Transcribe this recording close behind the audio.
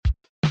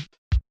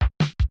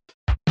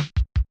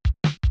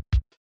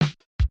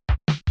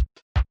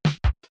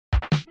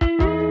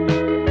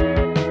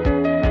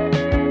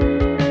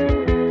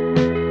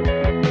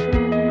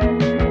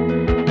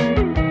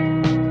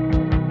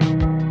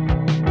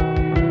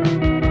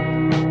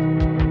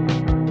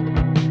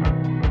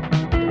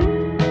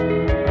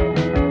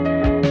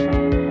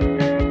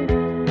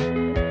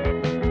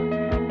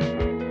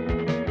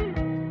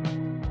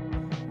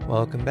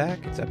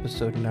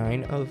episode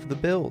 9 of The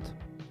Build.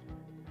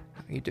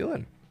 How you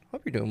doing?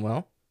 Hope you're doing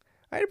well.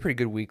 I had a pretty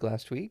good week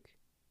last week.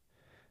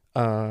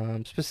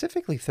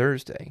 Specifically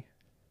Thursday.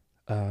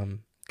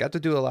 Got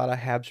to do a lot of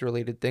Habs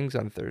related things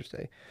on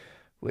Thursday,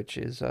 which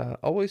is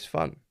always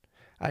fun.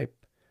 I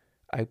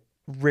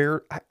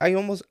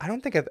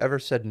don't think I've ever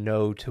said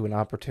no to an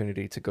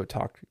opportunity to go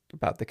talk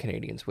about the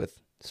Canadians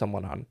with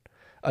someone on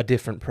a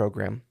different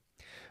program.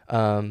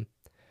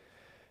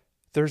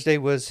 Thursday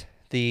was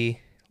the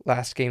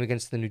last game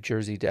against the New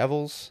Jersey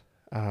Devils.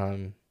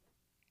 During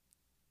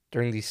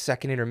the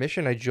second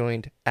intermission, I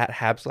joined at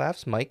Habs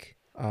Laughs, Mike,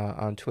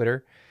 on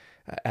Twitter,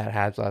 at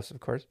Habs Laughs, of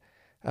course,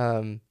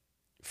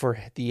 for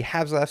the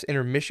Habs Laughs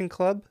Intermission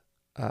Club.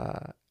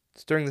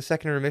 It's during the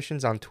second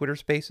intermissions on Twitter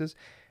Spaces.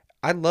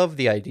 I love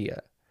the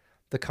idea.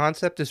 The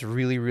concept is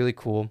really, really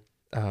cool,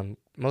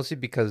 mostly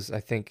because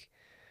I think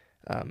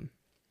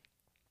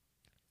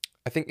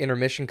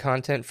intermission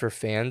content for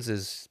fans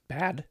is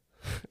bad.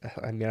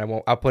 I mean, I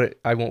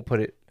won't put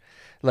it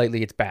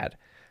lightly. It's bad.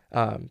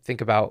 Think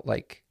about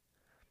like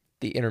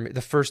think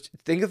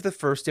of the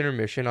first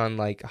intermission on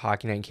like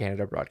Hockey Night in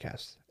Canada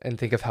broadcast, and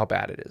think of how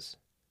bad it is.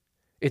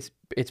 It's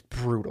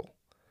brutal.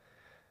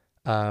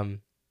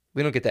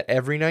 We don't get that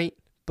every night,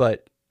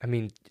 but I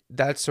mean,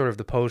 that's sort of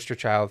the poster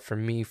child for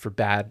me for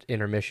bad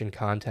intermission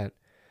content.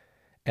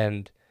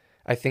 And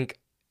I think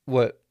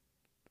what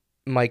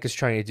Mike is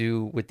trying to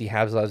do with the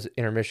Habs Loves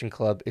Intermission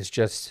Club is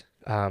just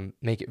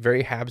make it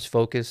very Habs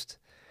focused,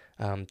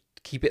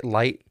 keep it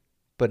light,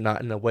 but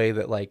not in a way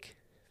that like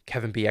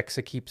Kevin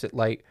Bieksa keeps it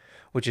light,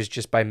 which is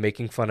just by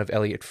making fun of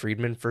Elliot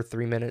Friedman for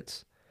 3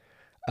 minutes.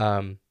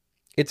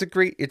 It's a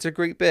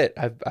great bit.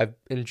 I've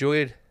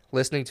enjoyed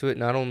listening to it,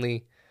 not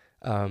only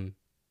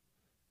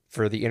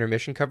for the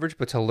intermission coverage,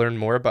 but to learn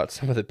more about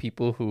some of the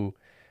people who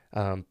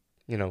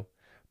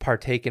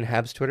partake in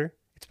Habs Twitter.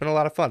 It's been a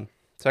lot of fun.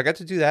 So I got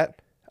to do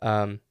that.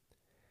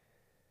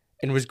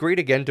 And it was great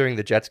again during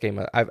the Jets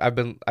game.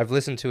 I've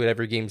listened to it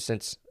every game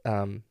since,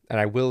 and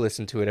I will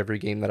listen to it every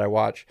game that I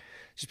watch,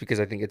 just because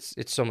I think it's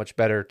so much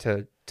better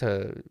to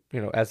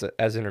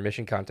as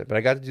intermission content. But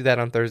I got to do that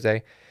on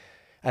Thursday,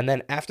 and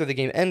then after the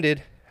game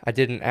ended, I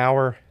did an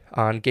hour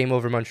on Game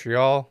Over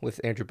Montreal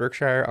with Andrew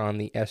Berkshire on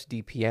the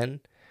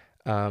SDPN.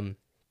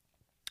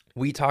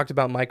 We talked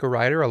about Michael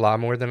Ryder a lot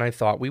more than I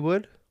thought we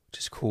would, which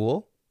is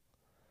cool.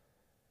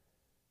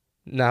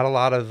 Not a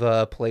lot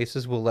of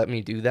places will let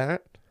me do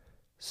that.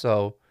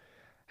 So,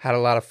 had a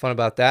lot of fun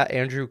about that.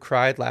 Andrew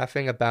cried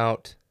laughing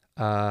about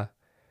a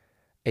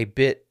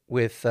bit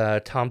with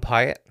Tom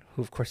Pyatt,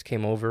 who of course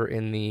came over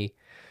in the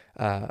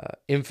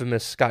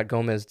infamous Scott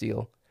Gomez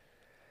deal.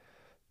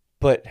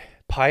 But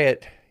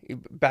Pyatt,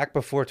 back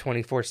before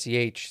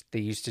 24CH, they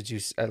used to do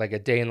like a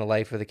day in the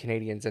life of the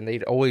Canadians, and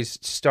they'd always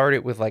start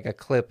it with like a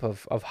clip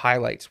of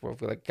highlights where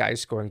like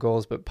guys scoring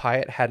goals. But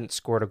Pyatt hadn't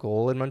scored a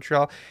goal in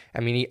Montreal. I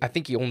mean, I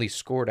think he only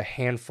scored a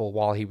handful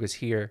while he was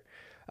here.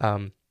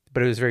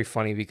 But it was very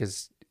funny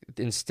because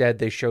instead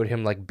they showed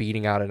him like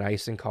beating out an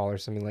icing call or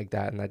something like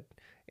that. And that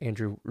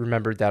Andrew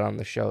remembered that on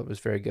the show. It was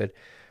very good.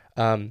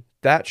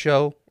 That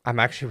show, I'm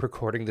actually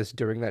recording this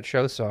during that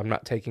show, so I'm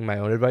not taking my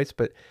own advice,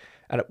 but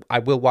I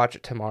will watch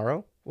it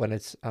tomorrow when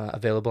it's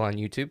available on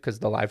YouTube, because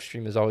the live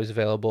stream is always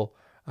available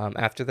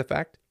after the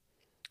fact.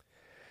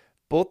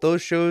 Both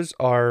those shows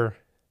are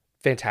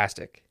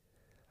fantastic.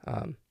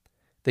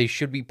 They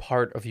should be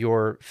part of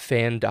your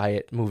fan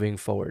diet moving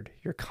forward,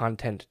 your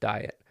content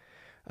diet.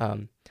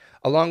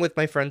 Along with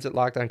my friends at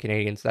Locked On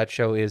Canadians, that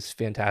show is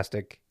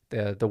fantastic.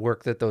 The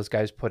work that those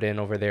guys put in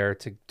over there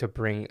to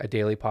bring a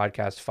daily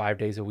podcast 5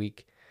 days a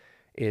week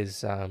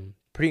is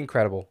pretty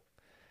incredible.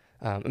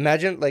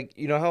 Imagine, like,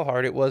 you know how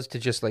hard it was to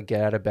just like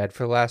get out of bed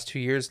for the last 2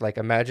 years? Like,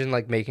 imagine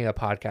like making a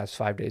podcast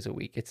 5 days a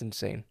week. It's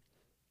insane.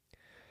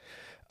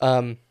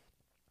 And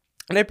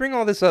I bring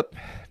all this up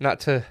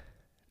not to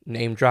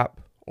name drop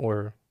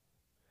or,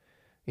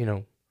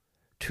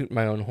 toot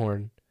my own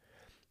horn,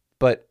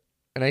 but,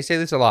 and I say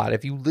this a lot,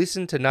 if you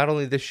listen to not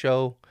only this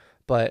show,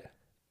 but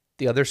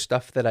the other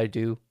stuff that I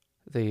do,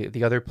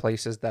 the other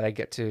places that I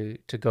get to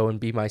go and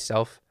be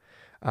myself,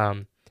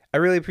 I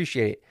really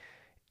appreciate it.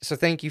 So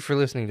thank you for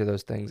listening to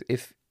those things.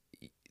 If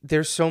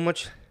there's so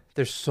much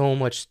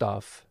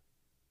stuff,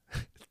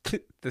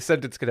 the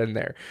sentence could end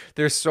there.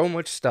 There's so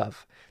much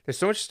stuff. There's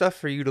so much stuff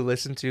for you to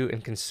listen to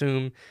and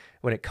consume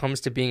when it comes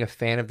to being a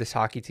fan of this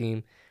hockey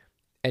team.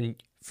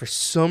 And for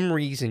some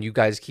reason, you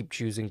guys keep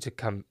choosing to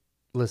come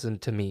listen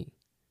to me.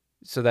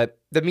 So that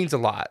means a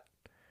lot.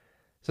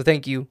 So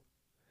thank you.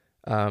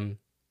 It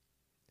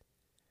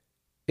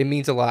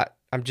means a lot.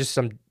 I'm just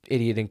some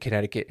idiot in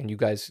Connecticut, and you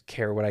guys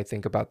care what I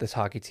think about this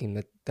hockey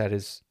team that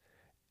is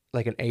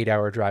like an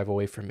 8-hour drive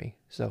away from me.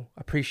 So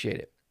appreciate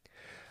it.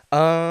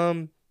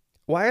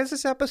 Why is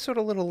this episode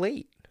a little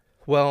late?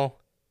 Well,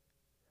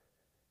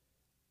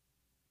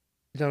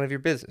 none of your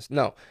business.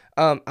 No.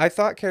 I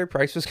thought Carey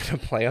Price was going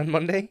to play on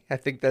Monday. I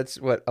think that's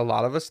what a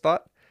lot of us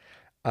thought.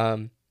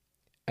 And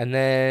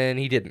then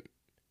he didn't,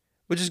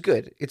 which is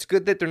good. It's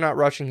good that they're not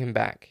rushing him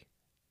back.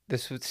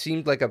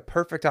 seemed like a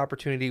perfect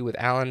opportunity with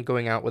Allen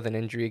going out with an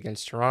injury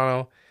against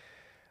Toronto.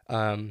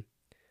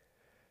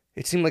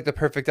 It seemed like the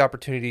perfect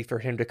opportunity for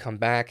him to come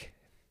back,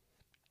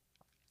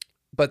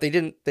 but they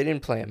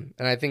didn't play him.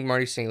 And I think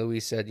Marty St. Louis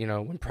said,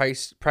 when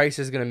Price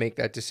is going to make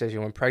that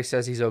decision. When Price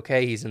says he's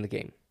okay, he's in the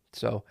game.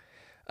 So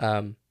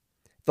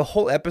the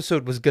whole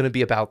episode was going to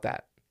be about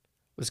that.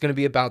 It was going to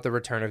be about the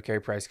return of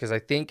Carey Price, because I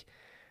think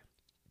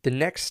the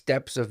next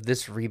steps of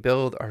this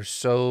rebuild are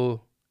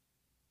so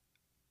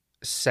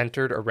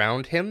centered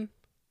around him.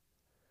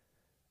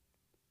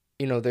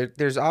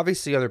 There's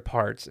obviously other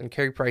parts, and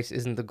Carey Price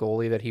isn't the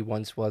goalie that he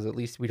once was. At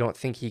least we don't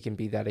think he can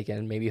be that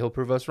again. Maybe he'll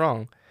prove us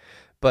wrong.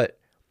 But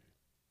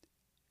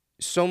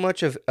so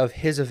much of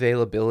his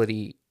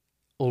availability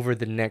over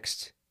the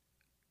next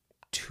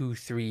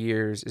 2-3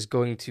 years is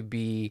going to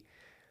be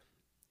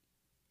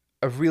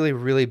a really,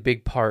 really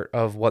big part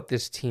of what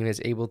this team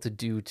is able to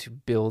do to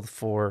build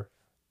for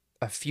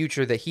a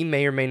future that he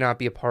may or may not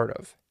be a part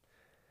of.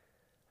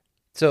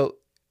 So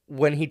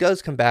when he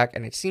does come back,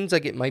 and it seems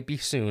like it might be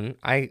soon,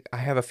 I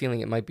have a feeling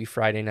it might be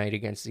Friday night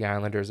against the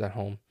Islanders at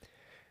home.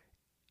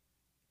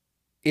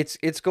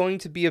 It's going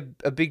to be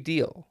a big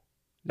deal,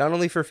 not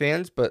only for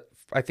fans, but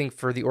I think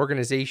for the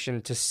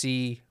organization to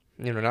see,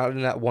 not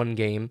in that one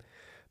game,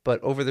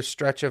 but over the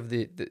stretch of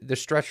the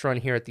stretch run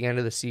here at the end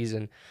of the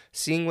season,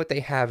 seeing what they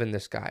have in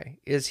this guy.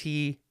 Is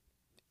he,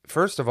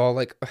 first of all,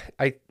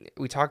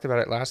 we talked about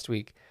it last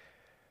week,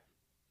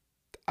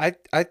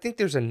 I think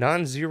there's a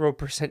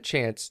non-0%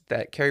 chance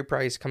that Carey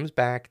Price comes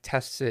back,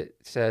 tests it,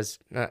 says,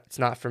 nah, it's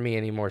not for me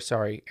anymore,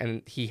 sorry,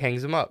 and he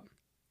hangs him up.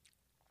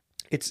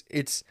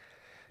 It's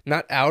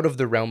not out of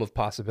the realm of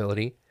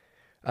possibility.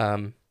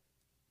 I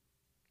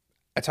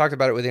talked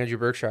about it with Andrew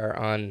Berkshire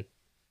on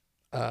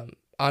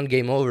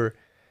Game Over.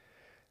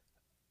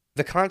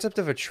 The concept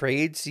of a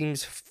trade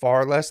seems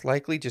far less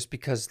likely, just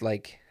because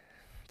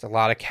it's a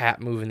lot of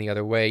cap moving the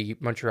other way.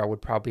 Montreal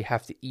would probably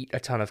have to eat a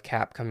ton of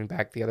cap coming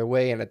back the other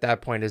way, and at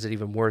that point, is it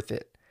even worth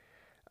it?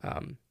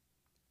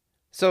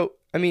 So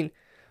I mean,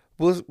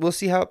 we'll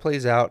see how it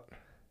plays out.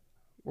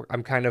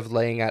 I'm kind of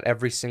laying out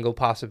every single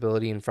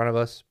possibility in front of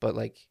us, but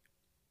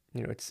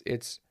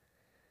it's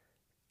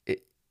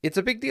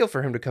a big deal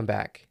for him to come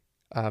back.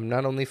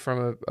 Not only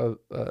from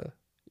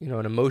an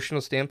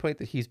emotional standpoint,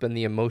 that he's been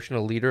the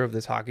emotional leader of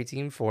this hockey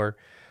team for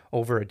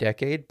over a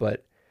decade,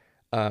 but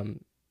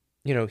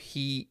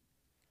he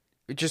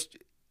just,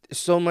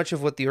 so much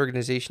of what the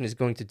organization is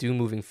going to do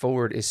moving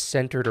forward is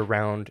centered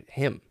around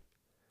him.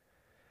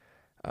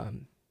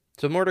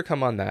 So more to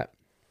come on that.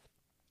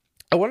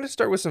 I wanted to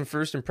start with some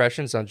first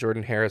impressions on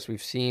Jordan Harris.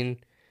 We've seen,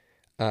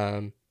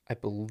 I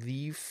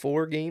believe,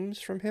 4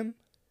 games from him.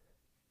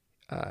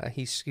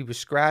 He was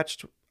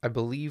scratched, I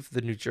believe,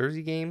 the New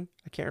Jersey game.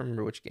 I can't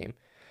remember which game,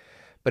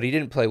 but he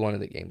didn't play one of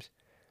the games.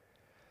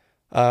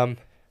 And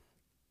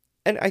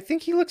I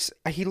think he looks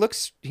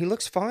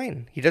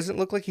fine. He doesn't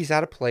look like he's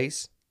out of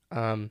place.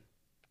 No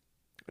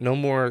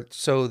more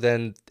so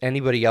than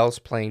anybody else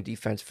playing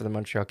defense for the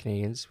Montreal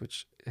Canadiens,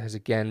 which has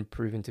again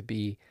proven to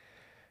be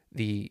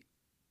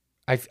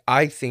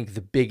I think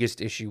the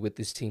biggest issue with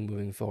this team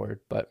moving forward.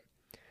 But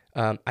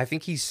I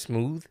think he's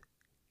smooth.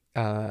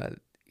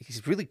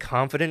 He's really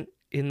confident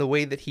in the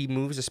way that he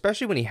moves,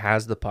 especially when he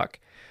has the puck.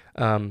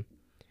 I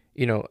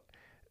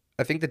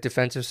think the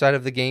defensive side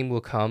of the game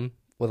will come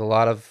with a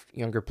lot of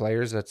younger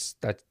players.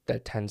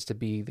 That tends to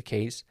be the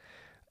case.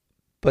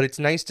 But it's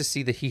nice to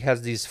see that he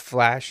has these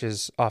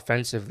flashes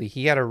offensively.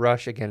 He had a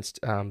rush against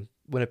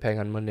Winnipeg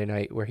on Monday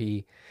night where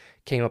he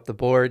came up the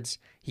boards.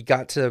 He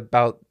got to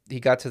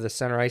the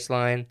center ice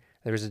line.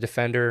 There was a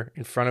defender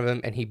in front of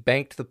him, and he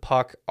banked the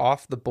puck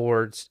off the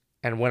boards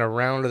and went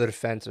around to the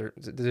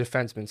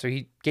defenseman. So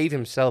he gave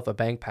himself a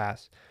bank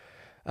pass.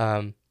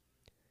 So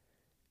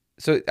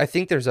I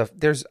think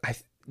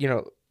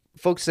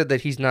folks said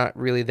that he's not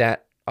really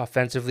that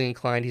offensively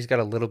inclined. He's got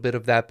a little bit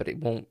of that, but it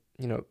won't,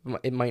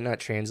 it might not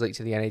translate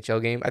to the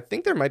NHL game. I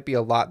think there might be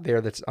a lot there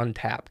that's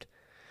untapped.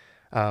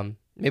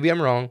 Maybe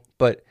I'm wrong,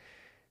 but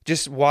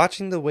just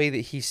watching the way that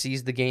he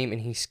sees the game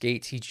and he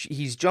skates,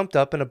 he's jumped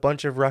up in a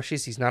bunch of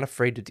rushes. He's not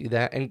afraid to do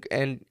that.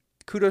 And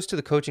kudos to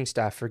the coaching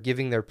staff for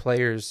giving their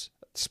players,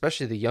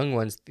 especially the young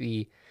ones,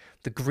 the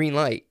green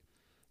light.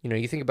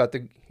 You think about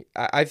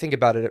I think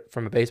about it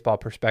from a baseball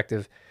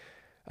perspective.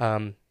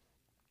 When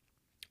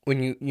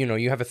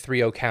you have a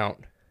 3-0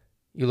 count,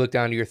 you look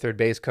down to your third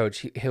base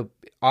coach.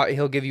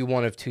 He'll give you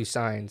one of two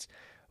signs.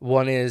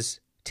 One is,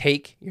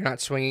 take, you're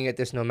not swinging at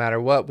this no matter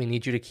what. We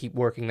need you to keep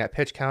working that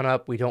pitch count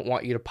up. We don't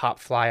want you to pop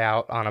fly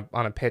out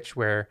on a pitch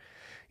where,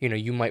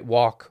 you might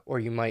walk, or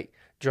you might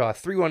draw a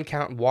 3-1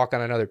 count and walk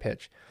on another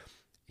pitch.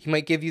 He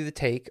might give you the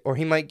take, or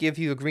he might give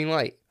you a green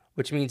light,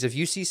 which means if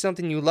you see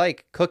something you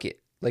like, cook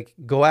it.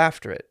 Go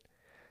after it.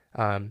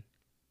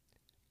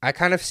 I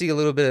kind of see a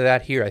little bit of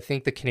that here. I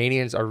think the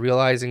Canadians are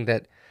realizing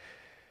that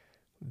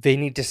they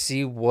need to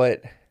see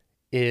what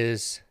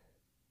they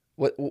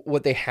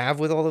have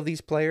with all of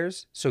these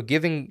players. So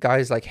giving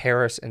guys like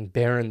Harris and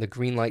Barron the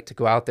green light to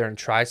go out there and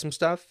try some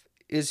stuff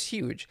is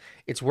huge.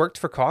 It's worked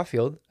for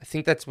Caufield. I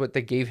think that's what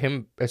they gave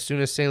him as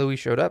soon as St. Louis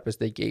showed up, is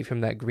they gave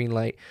him that green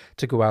light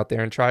to go out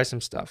there and try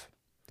some stuff.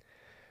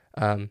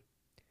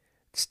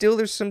 Still,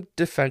 there's some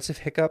defensive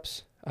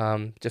hiccups.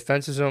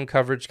 Defensive zone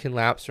coverage can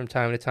lapse from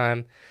time to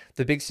time.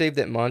 The big save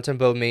that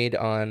Montembeault made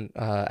on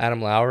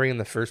Adam Lowry in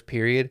the first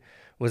period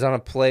was on a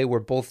play where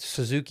both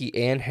Suzuki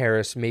and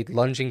Harris made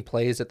lunging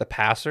plays at the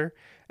passer,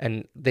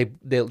 and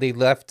they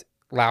left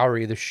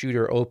Lowry, the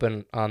shooter,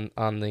 open on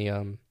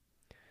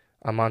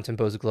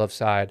Montembeault's glove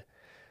side.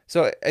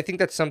 So I think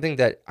that's something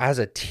that as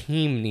a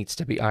team needs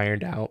to be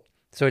ironed out.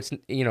 So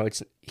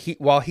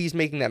while he's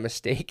making that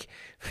mistake,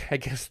 I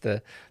guess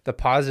the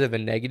positive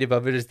and negative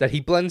of it is that he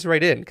blends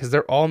right in because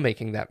they're all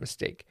making that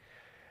mistake.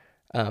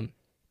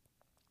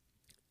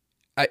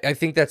 I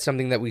think that's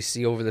something that we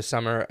see over the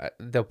summer.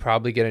 They'll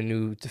probably get a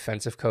new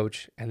defensive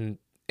coach and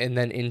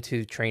then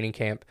into training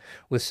camp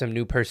with some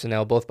new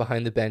personnel, both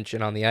behind the bench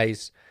and on the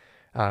ice.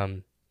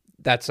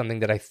 That's something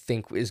that I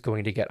think is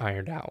going to get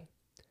ironed out.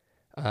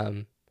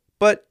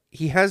 But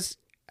he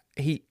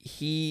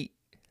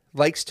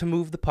likes to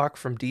move the puck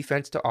from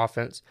defense to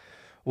offense,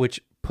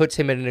 which puts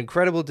him at an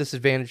incredible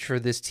disadvantage for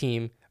this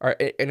team, or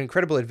an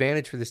incredible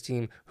advantage for this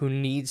team who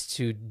needs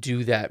to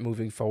do that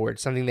moving forward,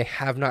 something they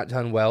have not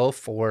done well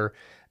for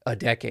a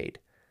decade.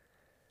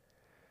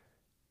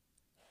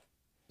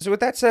 So with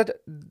that said,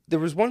 there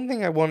was one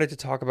thing I wanted to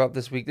talk about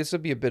this week. This will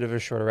be a bit of a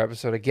shorter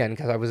episode again,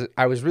 because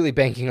I was really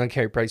banking on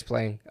Carey Price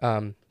playing.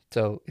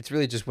 So it's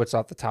really just what's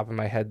off the top of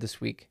my head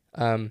this week.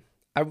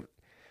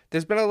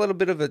 There's been a little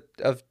bit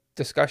of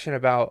discussion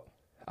about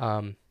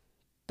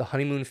the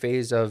honeymoon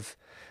phase of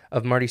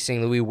Marty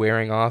St. Louis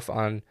wearing off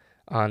on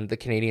the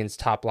Canadiens'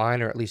 top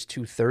line, or at least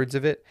 2/3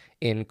 of it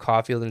in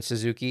Caufield and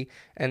Suzuki.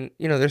 And,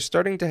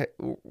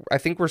 I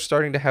think we're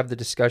starting to have the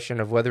discussion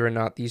of whether or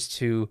not these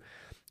two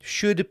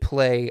should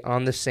play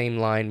on the same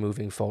line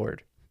moving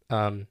forward.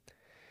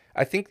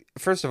 I think,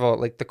 first of all,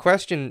 the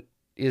question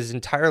is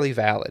entirely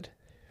valid,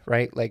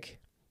 right?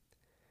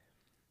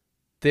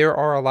 There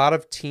are a lot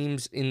of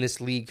teams in this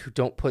league who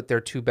don't put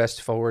their two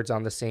best forwards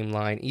on the same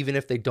line, even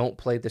if they don't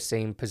play the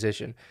same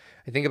position.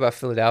 I think about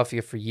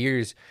Philadelphia for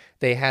years.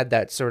 They had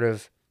that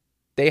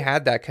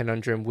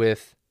conundrum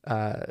with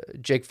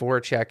Jake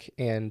Voracek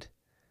and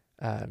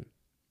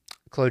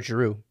Claude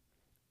Giroux.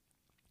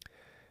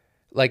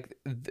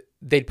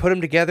 They'd put them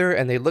together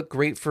and they look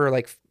great for a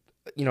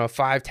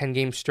 5-10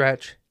 game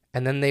stretch,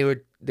 and then they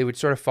would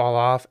sort of fall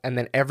off, and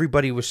then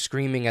everybody was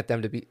screaming at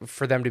them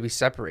for them to be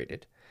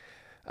separated.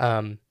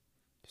 So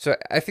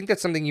I think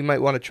that's something you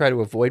might want to try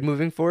to avoid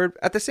moving forward.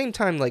 At the same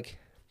time,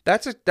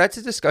 that's a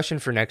discussion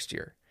for next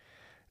year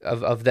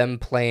of them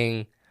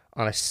playing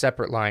on a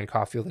separate line,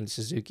 Caufield and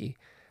Suzuki.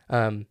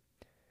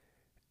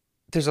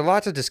 There's a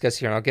lot to discuss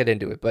here, and I'll get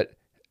into it, but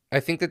I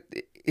think that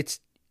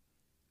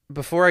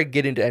before I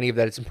get into any of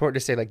that, it's important to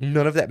say,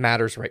 none of that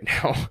matters right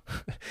now.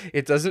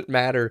 It doesn't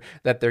matter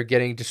that they're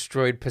getting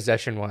destroyed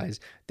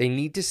possession-wise. They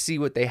need to see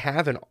what they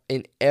have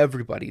in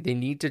everybody. They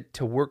need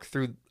to work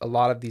through a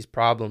lot of these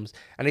problems.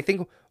 And I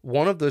think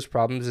one of those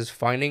problems is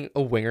finding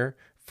a winger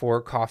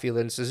for Caufield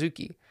and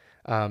Suzuki.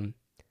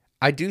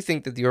 I do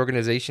think that the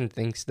organization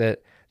thinks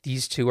that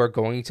these two are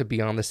going to be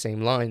on the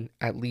same line,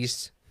 at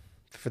least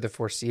for the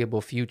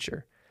foreseeable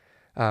future.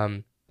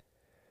 On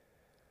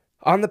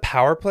the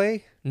power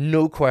play,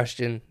 no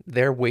question,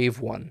 they're wave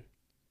one.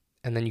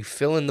 And then you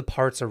fill in the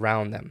parts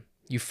around them.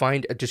 You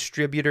find a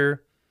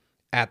distributor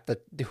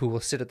who will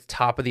sit at the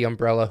top of the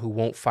umbrella, who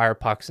won't fire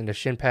pucks into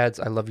shin pads.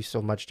 I love you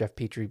so much, Jeff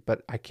Petrie,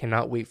 but I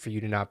cannot wait for you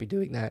to not be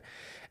doing that.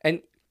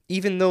 And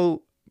even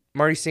though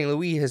Marty St.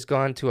 Louis has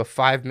gone to a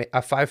five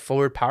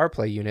forward power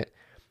play unit,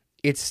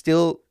 it's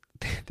still,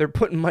 they're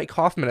putting Mike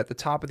Hoffman at the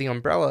top of the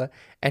umbrella,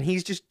 and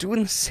he's just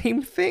doing the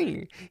same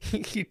thing.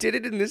 He did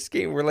it in this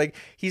game where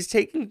he's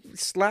taking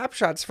slap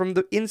shots from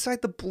the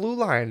inside the blue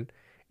line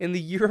in the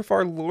year of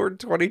our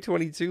Lord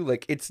 2022.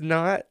 It's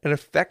not an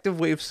effective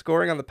way of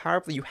scoring on the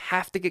power play. You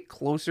have to get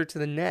closer to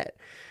the net.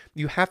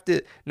 You have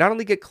to not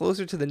only get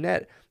closer to the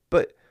net,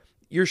 but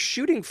you're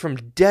shooting from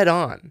dead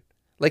on.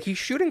 He's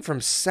shooting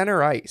from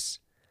center ice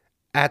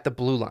at the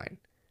blue line.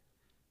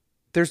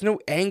 There's no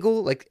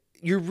angle.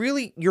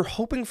 You're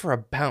hoping for a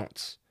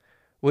bounce,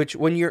 which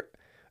when you're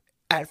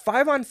at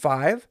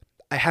 5-on-5,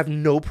 I have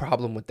no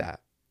problem with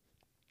that,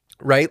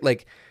 right?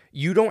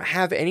 You don't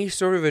have any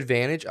sort of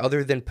advantage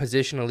other than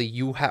positionally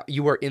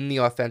you are in the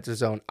offensive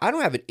zone. I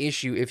don't have an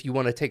issue if you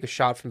want to take a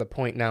shot from the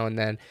point now and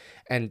then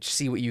and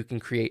see what you can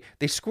create.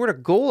 They scored a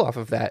goal off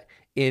of that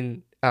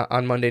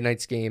on Monday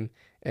night's game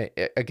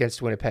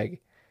against Winnipeg.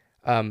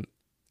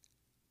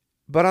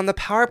 But on the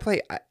power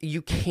play,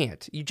 you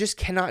can't. You just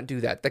cannot do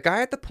that. The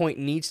guy at the point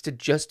needs to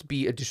just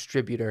be a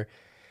distributor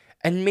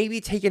and maybe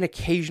take an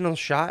occasional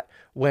shot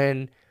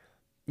when,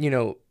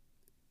 the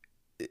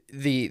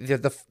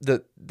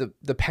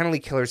penalty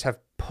killers have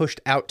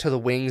pushed out to the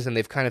wings and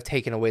they've kind of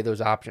taken away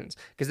those options.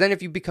 Because then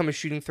if you become a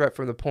shooting threat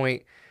from the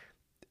point,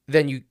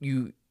 then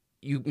you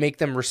make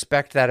them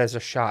respect that as a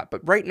shot.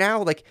 But right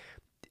now,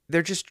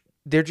 they're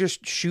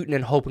just shooting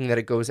and hoping that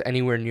it goes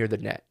anywhere near the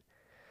net.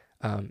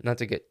 Not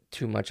to get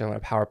too much on a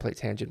power play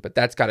tangent, but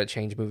that's got to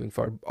change moving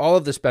forward. All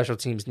of the special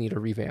teams need a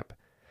revamp.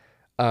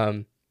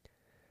 At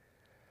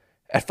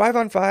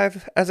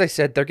 5-on-5, as I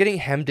said, they're getting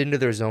hemmed into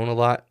their zone a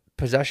lot.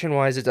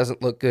 Possession-wise, it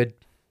doesn't look good.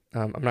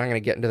 I'm not going to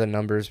get into the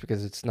numbers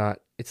because it's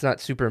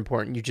not super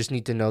important. You just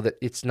need to know that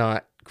it's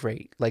not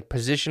great. Like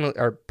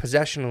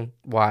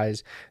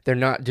possession-wise, they're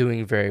not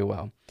doing very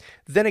well.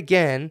 Then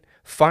again,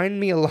 find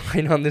me a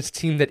line on this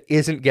team that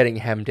isn't getting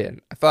hemmed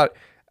in. I thought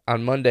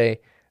on Monday,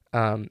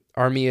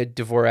 Armia,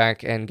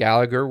 Dvorak, and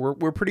Gallagher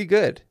were pretty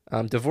good.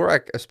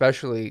 Dvorak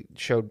especially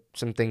showed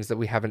some things that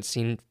we haven't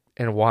seen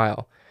in a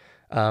while.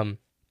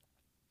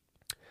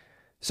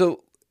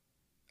 So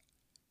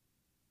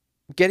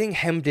getting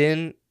hemmed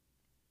in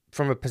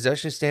from a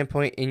possession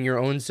standpoint in your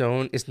own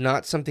zone is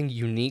not something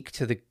unique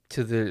to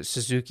the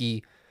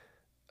Suzuki,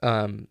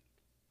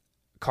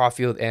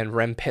 Caufield, and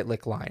Rem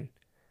Pitlick line.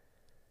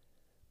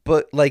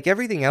 But like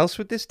everything else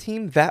with this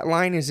team, that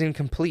line is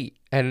incomplete.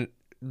 And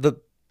the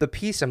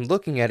piece I'm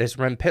looking at is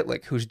Rem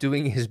Pitlick, who's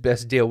doing his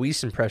best Dale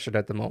Weiss impression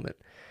at the moment.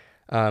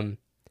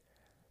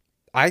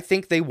 I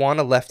think they want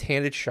a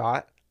left-handed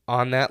shot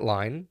on that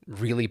line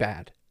really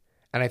bad.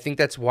 And I think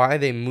that's why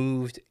they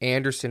moved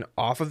Anderson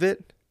off of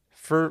it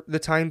for the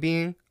time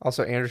being.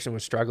 Also, Anderson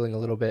was struggling a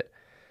little bit.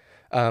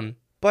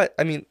 But,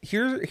 I mean,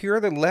 here are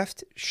the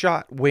left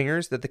shot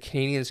wingers that the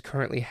Canadians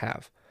currently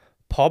have.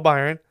 Paul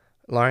Byron,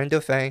 Laurent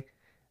Dauphin,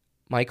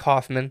 Mike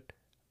Hoffman,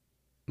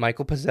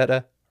 Michael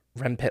Pezzetta,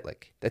 Rem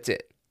Pitlick. That's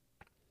it.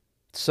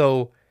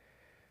 So,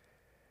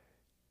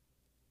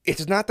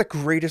 it's not the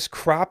greatest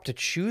crop to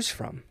choose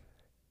from.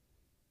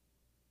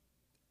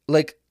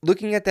 Like,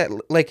 looking at that,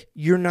 like,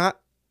 you're not...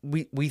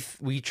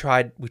 We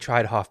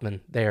tried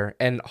Hoffman there,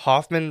 and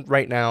Hoffman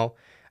right now,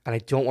 and I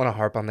don't want to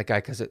harp on the guy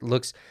because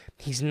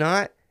it's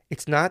not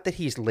that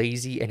he's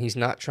lazy and he's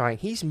not trying.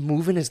 He's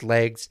moving his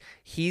legs.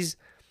 He's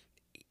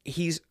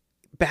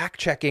back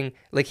checking,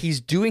 like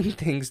he's doing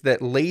things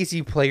that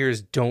lazy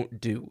players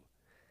don't do.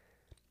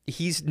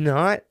 It's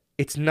not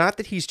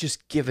that he's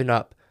just given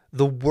up.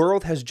 The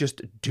world has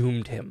just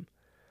doomed him.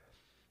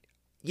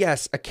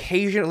 Yes,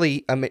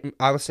 occasionally,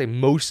 I would say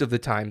most of the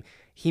time,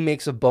 he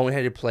makes a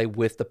boneheaded play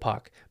with the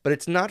puck, but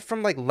it's not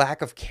from like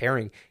lack of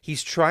caring.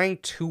 He's trying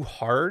too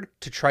hard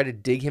to try to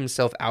dig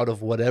himself out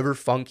of whatever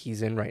funk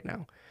he's in right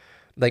now.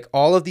 Like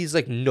all of these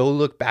like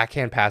no-look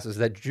backhand passes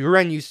that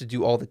Duran used to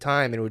do all the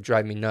time, and it would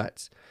drive me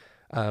nuts.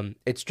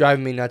 It's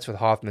driving me nuts with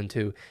Hoffman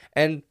too.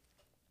 And,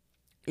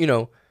 you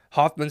know,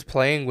 Hoffman's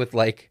playing with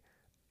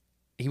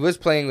he was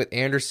playing with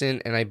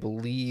Anderson and I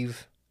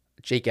believe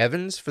Jake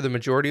Evans for the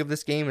majority of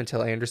this game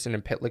until Anderson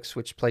and Pitlick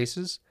switched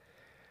places.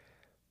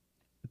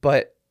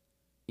 But,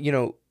 you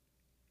know,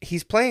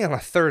 he's playing on a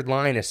third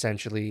line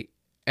essentially,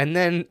 and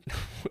then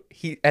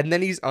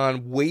he's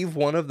on wave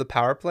one of the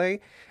power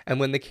play. And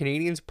when the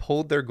Canadians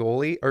pulled their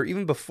goalie, or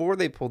even before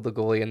they pulled the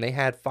goalie, and they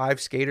had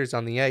 5 skaters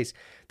on the ice,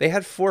 they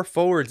had 4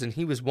 forwards, and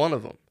he was one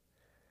of them.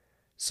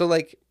 So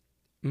like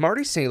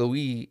Marty St.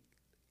 Louis,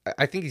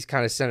 I think he's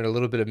kind of sending a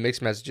little bit of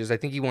mixed messages. I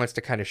think he wants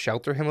to kind of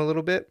shelter him a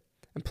little bit,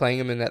 and playing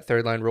him in that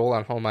third line role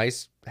on home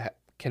ice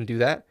can do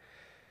that.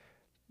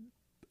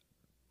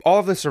 All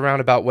of this a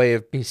roundabout way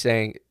of me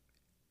saying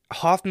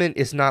Hoffman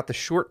is not the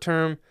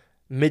short-term,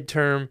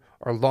 mid-term,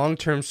 or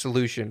long-term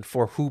solution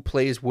for who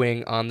plays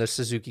wing on the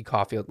Suzuki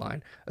Caufield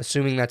line,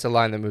 assuming that's a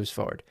line that moves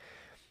forward.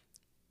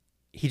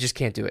 He just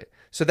can't do it.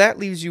 So that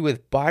leaves you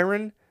with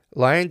Byron,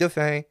 Laurent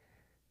Dauphin,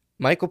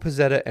 Michael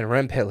Pezzetta, and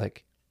Rem Pitlick.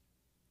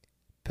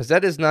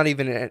 Pezzetta is not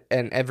even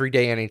an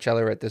everyday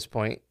NHLer at this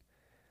point.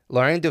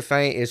 Laurent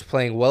Dauphin is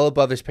playing well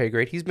above his pay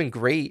grade. He's been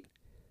great.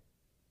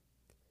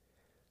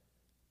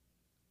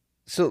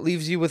 So it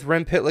leaves you with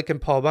Rem Pitlick and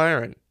Paul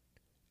Byron.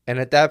 And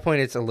at that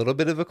point, it's a little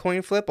bit of a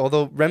coin flip,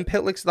 although Rem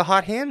Pitlick's the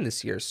hot hand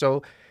this year.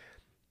 So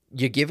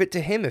you give it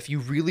to him if you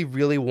really,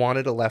 really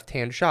wanted a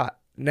left-hand shot.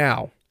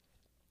 Now,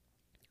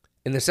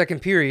 in the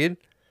second period,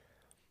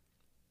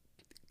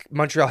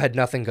 Montreal had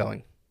nothing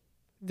going.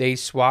 They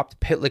swapped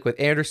Pitlick with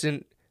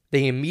Anderson.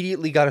 They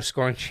immediately got a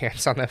scoring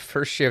chance on that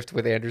first shift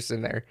with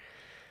Anderson there.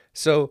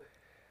 So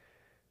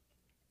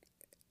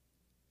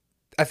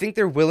I think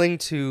they're willing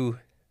to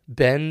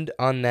bend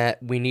on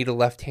that we need a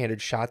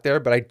left-handed shot there,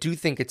 but I do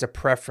think it's a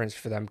preference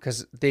for them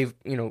because they've,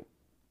 you know,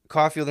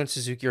 Caufield and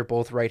Suzuki are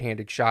both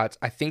right-handed shots.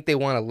 I think they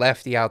want a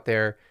lefty out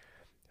there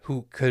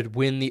who could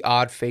win the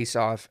odd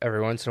face-off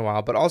every once in a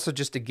while, but also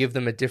just to give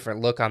them a different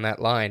look on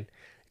that line.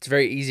 It's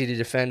very easy to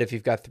defend if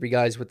you've got 3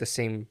 guys with the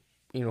same,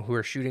 you know, who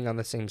are shooting on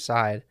the same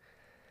side.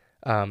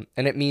 And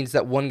it means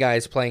that one guy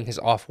is playing his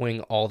off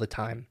wing all the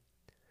time.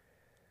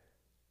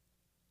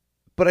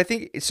 But I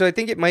think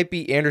it might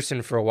be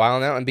Anderson for a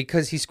while now, and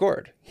because he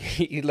scored,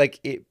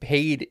 it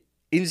paid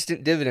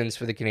instant dividends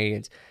for the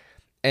Canadians.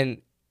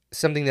 And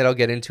something that I'll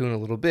get into in a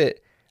little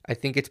bit, I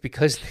think it's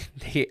because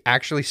they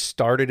actually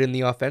started in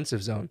the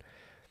offensive zone.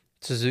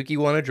 Suzuki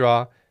won a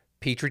draw.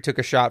 Petrie took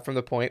a shot from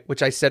the point,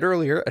 which I said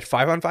earlier, at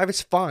 5-on-5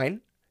 it's fine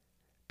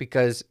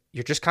because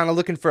you're just kind of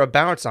looking for a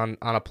bounce on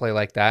a play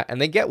like that, and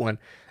they get one.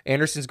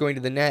 Anderson's going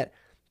to the net.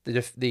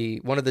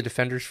 The one of the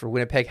defenders for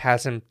Winnipeg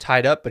has him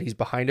tied up, but he's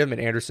behind him, and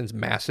Anderson's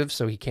massive,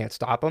 so he can't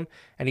stop him,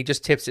 and he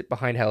just tips it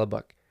behind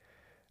Hellebuck.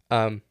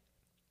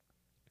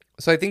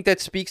 So I think that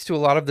speaks to a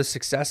lot of the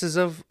successes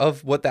of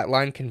what that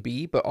line can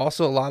be, but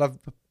also a lot of,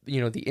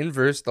 the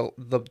inverse,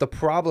 the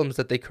problems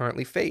that they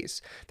currently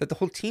face, that the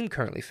whole team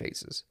currently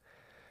faces.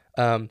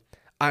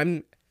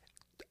 I'm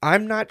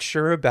not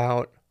sure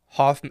about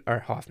Hoffman.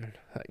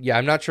 Yeah,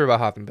 I'm not sure about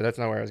Hoffman, but that's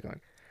not where I was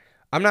going.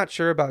 I'm not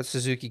sure about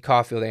Suzuki,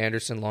 Caufield,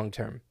 Anderson long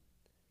term.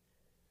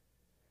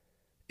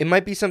 It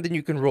might be something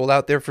you can roll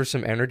out there for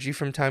some energy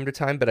from time to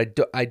time, but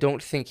I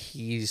don't think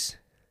he's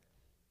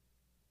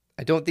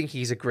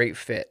a great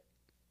fit.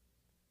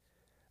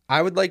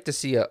 I would like to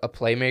see a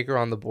playmaker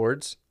on the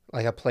boards,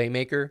 like a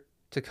playmaker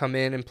to come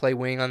in and play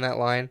wing on that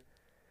line.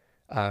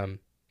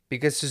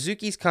 Because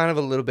Suzuki's kind of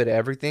a little bit of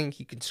everything.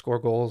 He can score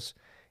goals.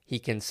 He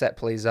can set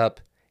plays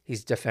up.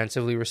 He's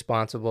defensively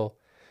responsible.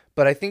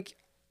 But I think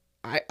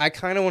I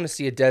kind of want to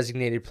see a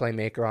designated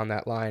playmaker on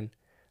that line.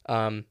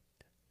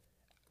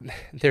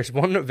 There's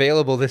one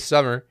available this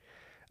summer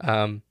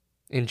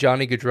in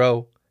Johnny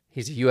Gaudreau.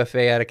 He's a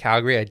UFA out of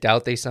Calgary. I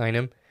doubt they sign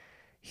him.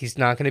 He's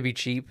not going to be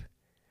cheap.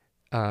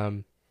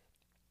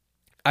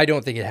 I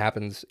don't think it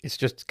happens. It's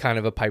just kind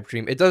of a pipe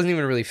dream. It doesn't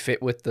even really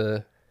fit with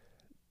the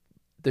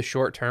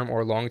short-term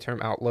or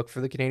long-term outlook for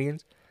the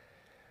Canadians.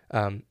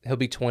 He'll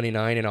be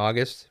 29 in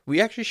August.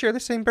 We actually share the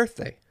same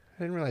birthday. I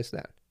didn't realize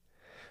that.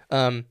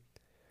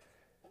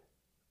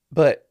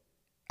 But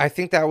I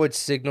think that would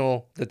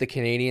signal that the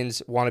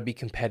Canadians want to be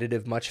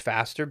competitive much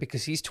faster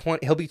because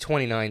he'll be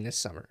 29 this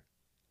summer.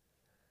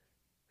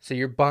 So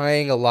you're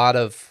buying a lot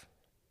of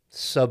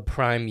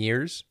subprime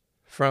years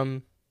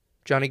from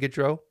Johnny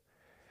Gaudreau.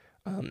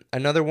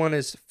 Another one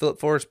is Philip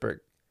Forsberg.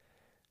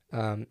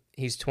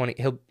 He's 20.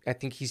 I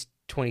think he's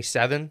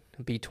 27.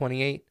 He'll be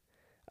 28.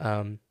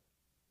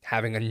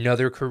 Having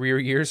another career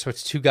year, so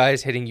it's two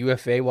guys hitting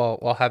UFA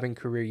while having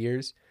career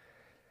years.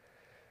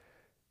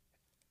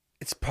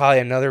 It's probably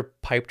another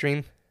pipe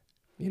dream,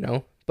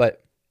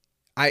 But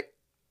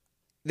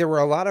there were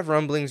a lot of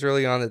rumblings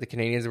early on that the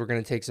Canadians were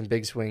going to take some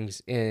big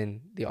swings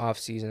in the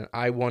offseason.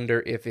 I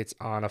wonder if it's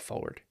on a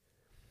forward,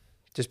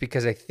 just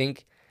because I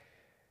think,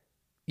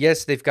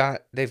 yes, they've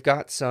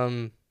got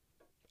some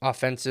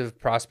offensive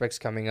prospects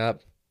coming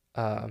up.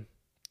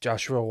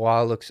 Joshua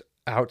Roy looks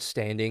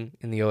outstanding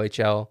in the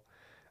OHL.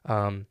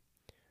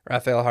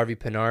 Raphael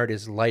Harvey-Pinard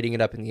is lighting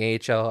it up in the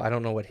AHL. I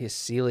don't know what his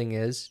ceiling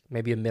is.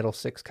 Maybe a middle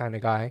six kind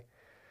of guy.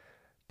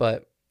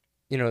 But,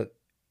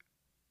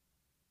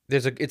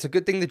 it's a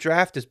good thing the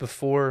draft is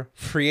before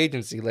free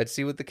agency. Let's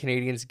see what the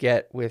Canadians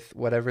get with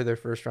whatever their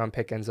first round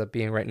pick ends up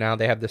being right now.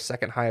 They have the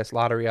second highest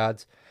lottery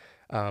odds.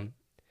 I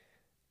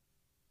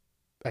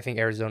think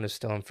Arizona's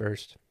still in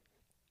first.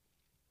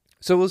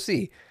 So we'll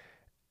see.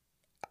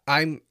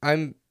 I'm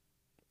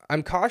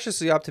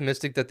cautiously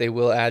optimistic that they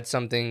will add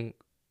something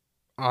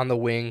on the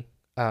wing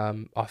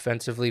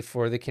offensively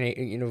for the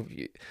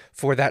Canadian,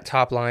 for that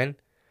top line.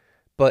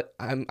 But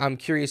I'm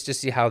curious to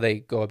see how they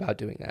go about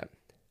doing that.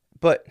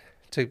 But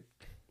to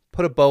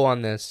put a bow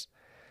on this,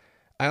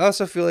 I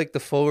also feel like the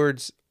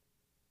forwards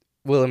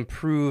will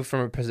improve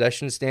from a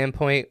possession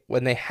standpoint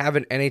when they have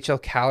an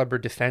NHL caliber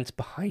defense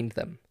behind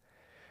them.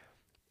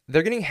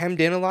 They're getting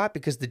hemmed in a lot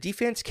because the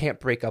defense can't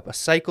break up a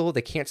cycle.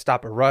 They can't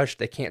stop a rush.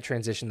 They can't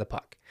transition the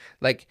puck.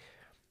 Like,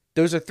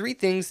 those are three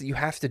things that you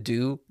have to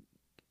do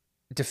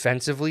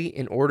defensively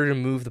in order to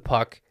move the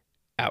puck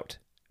out,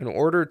 in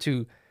order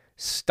to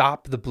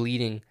stop the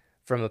bleeding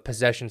from a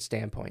possession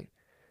standpoint.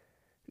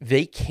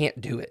 They can't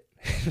do it.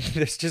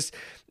 There's just,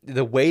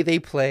 the way they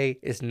play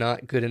is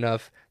not good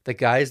enough. The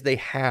guys they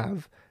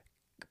have,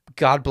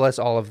 God bless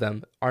all of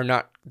them,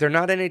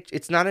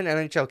 it's not an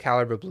NHL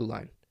caliber blue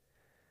line.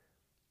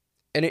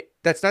 And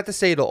that's not to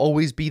say it'll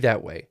always be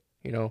that way,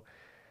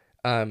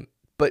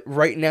 but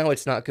right now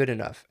it's not good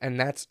enough. And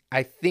that's,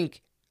 I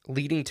think,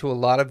 leading to a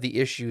lot of the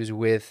issues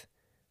with,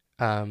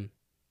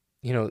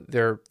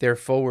 their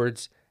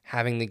forwards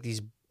having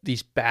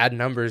these bad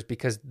numbers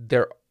because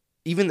they're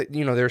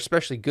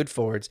especially good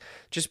forwards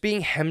just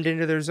being hemmed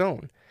into their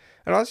zone.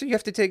 And also you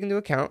have to take into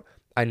account,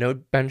 I know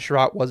Ben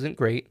Sherratt wasn't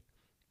great,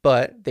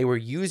 but they were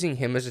using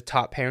him as a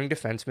top pairing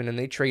defenseman and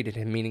they traded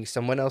him, meaning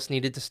someone else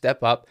needed to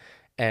step up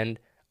and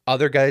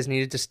other guys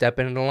needed to step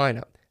into the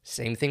lineup.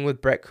 Same thing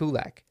with Brett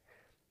Kulak.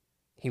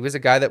 He was a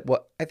guy that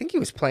I think he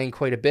was playing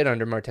quite a bit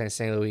under Martin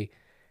St. Louis.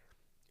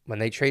 When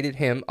they traded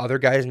him, other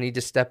guys need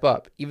to step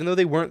up. Even though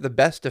they weren't the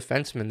best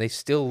defensemen, they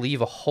still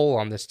leave a hole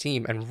on this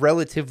team. And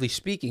relatively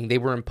speaking, they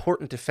were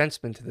important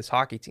defensemen to this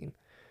hockey team.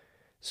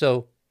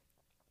 So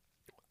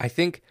I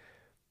think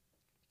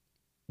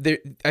they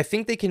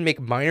can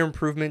make minor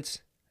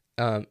improvements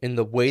in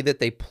the way that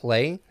they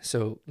play.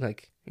 So,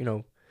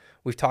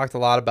 we've talked a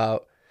lot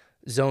about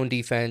zone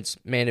defense,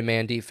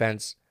 man-to-man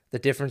defense, the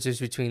differences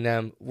between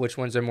them, which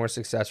ones are more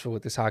successful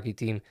with this hockey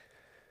team.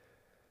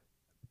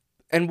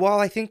 And while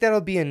I think that'll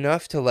be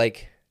enough to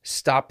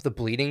stop the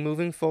bleeding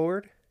moving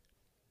forward,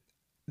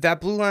 that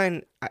blue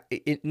line,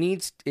 it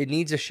needs a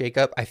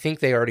shakeup. I think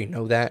they already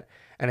know that,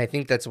 and I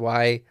think that's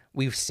why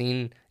we've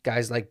seen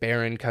guys like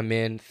Barron come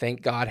in.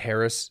 Thank God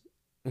Harris,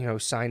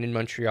 signed in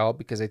Montreal,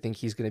 because I think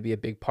he's going to be a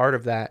big part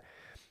of that.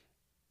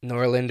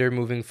 Norlinder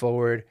moving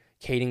forward,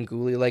 Caden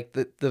Gooley, like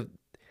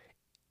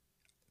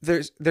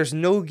there's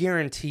no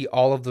guarantee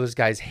all of those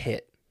guys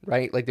hit,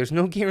 right? Like there's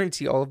no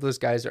guarantee all of those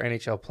guys are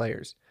NHL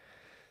players.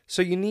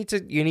 So you need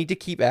to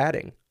keep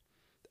adding.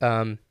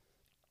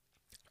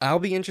 I'll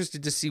be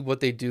interested to see what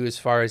they do as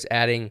far as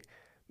adding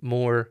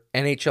more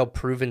NHL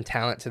proven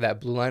talent to that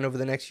blue line over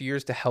the next few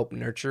years to help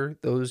nurture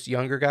those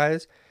younger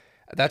guys.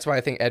 That's why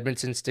I think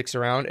Edmondson sticks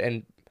around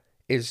and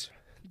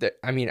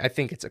I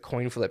think it's a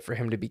coin flip for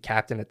him to be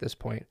captain at this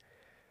point.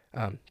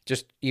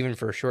 Just even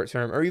for a short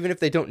term, or even if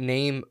they don't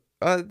name,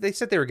 they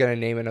said they were going to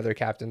name another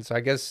captain. So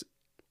I guess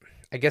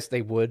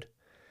they would.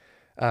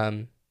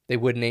 They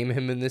would name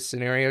him in this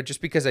scenario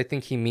just because I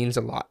think he means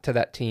a lot to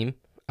that team.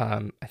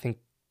 I think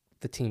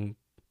the team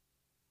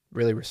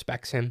really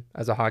respects him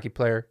as a hockey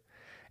player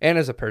and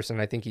as a person.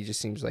 I think he just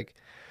seems like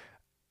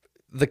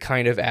the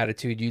kind of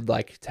attitude you'd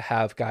like to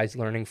have guys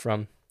learning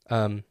from.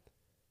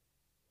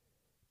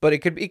 But it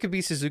could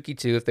be Suzuki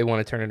too if they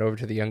want to turn it over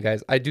to the young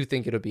guys. I do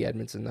think it'll be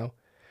Edmondson though.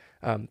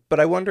 But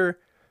I wonder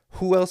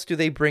who else do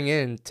they bring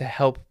in to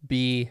help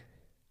be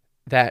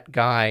that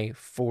guy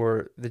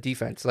for the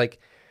defense? Like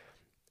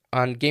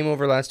on Game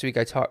Over last week,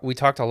 we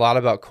talked a lot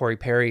about Corey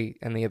Perry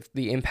and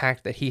the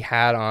impact that he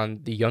had on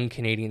the young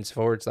Canadians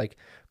forwards. Like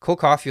Cole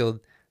Caufield,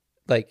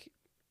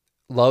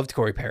 loved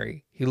Corey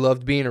Perry. He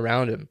loved being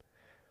around him.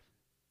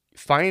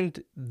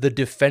 Find the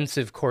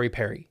defensive Corey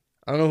Perry.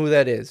 I don't know who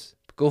that is,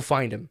 but go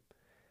find him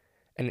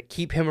and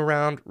keep him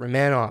around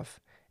Romanov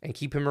and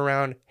keep him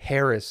around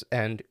Harris,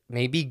 and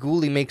maybe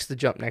Gooley makes the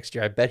jump next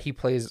year. I bet he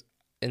plays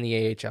in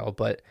the AHL,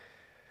 but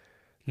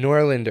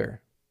Norlinder,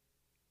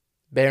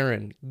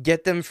 Barron,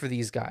 get them for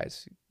these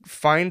guys.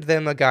 Find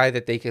them a guy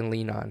that they can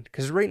lean on.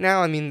 Because right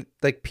now,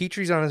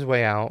 Petry's on his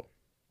way out.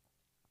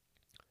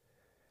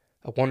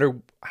 I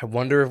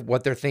wonder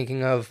what they're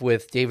thinking of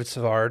with David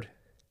Savard.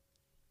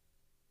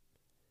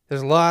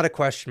 There's a lot of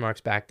question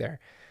marks back there.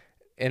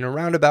 In a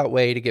roundabout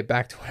way, to get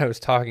back to what I was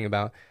talking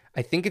about,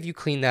 I think if you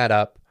clean that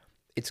up,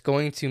 it's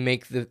going to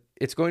make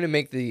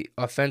the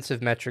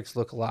offensive metrics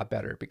look a lot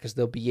better, because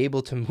they'll be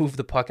able to move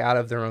the puck out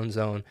of their own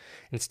zone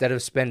instead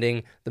of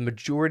spending the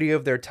majority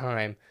of their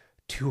time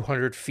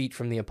 200 feet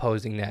from the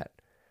opposing net.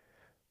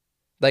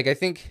 Like I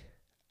think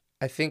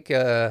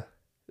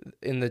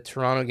in the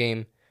Toronto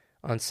game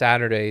on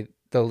Saturday,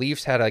 the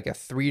Leafs had like a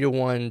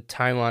 3-1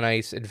 time on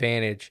ice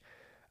advantage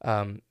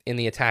in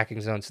the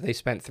attacking zone, so they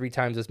spent 3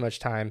 times as much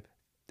time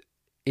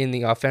in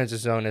the offensive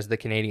zone as the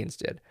Canadians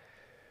did.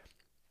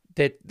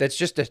 That's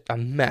just a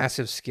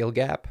massive skill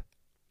gap.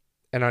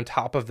 And on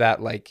top of that,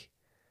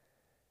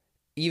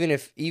 even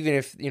if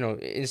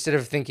instead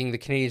of thinking the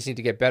Canadians need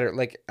to get better,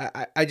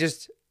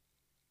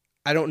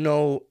 I don't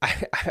know.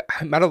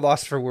 I'm at a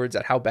loss for words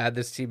at how bad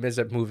this team is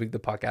at moving the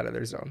puck out of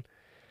their zone.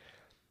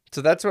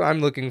 So that's what I'm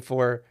looking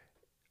for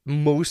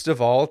most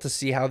of all, to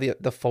see how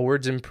the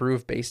forwards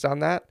improve based on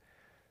that.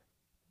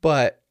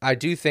 But I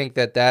do think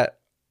that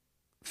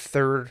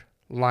third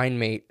line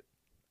mate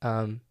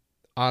on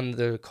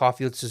the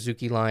Caufield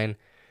Suzuki line,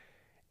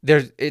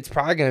 it's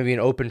probably going to be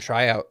an open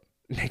tryout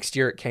next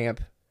year at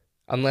camp.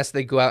 Unless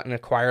they go out and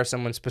acquire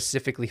someone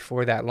specifically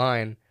for that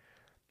line,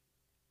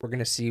 we're going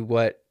to see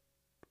what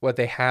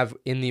they have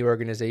in the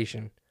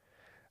organization.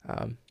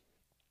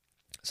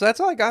 So that's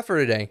all I got for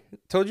today.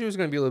 Told you it was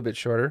going to be a little bit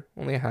shorter,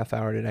 only a half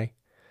hour today.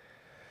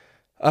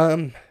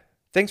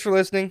 Thanks for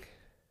listening.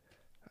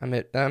 I'm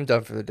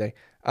done for the day.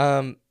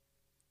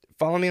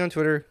 Follow me on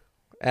Twitter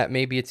at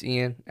maybe it's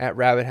Ian, at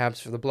Rabbit Habs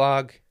for the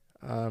blog.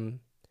 Go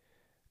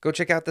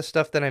check out the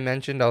stuff that I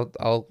mentioned.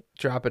 I'll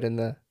drop it in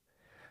the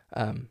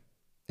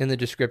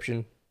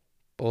description.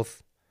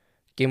 Both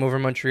Game Over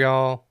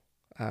Montreal,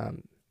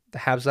 the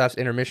Habs Laughs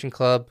Intermission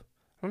Club.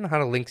 I don't know how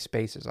to link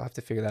spaces. I'll have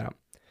to figure that out.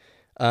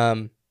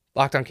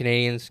 Locked On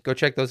Canadians. Go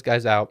check those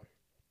guys out.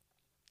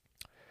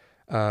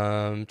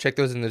 Check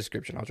those in the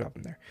description. I'll drop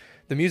them there.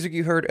 The music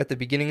you heard at the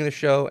beginning of the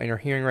show and you're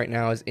hearing right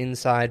now is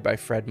Inside by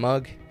Fred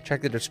Mugg.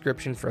 Check the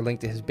description for a link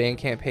to his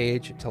Bandcamp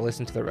page to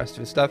listen to the rest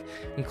of his stuff,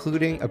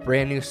 including a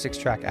brand new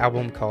 6-track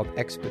album called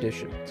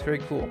Expedition. It's very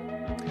cool.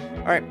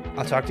 All right,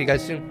 I'll talk to you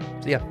guys soon.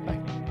 See ya.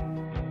 Bye.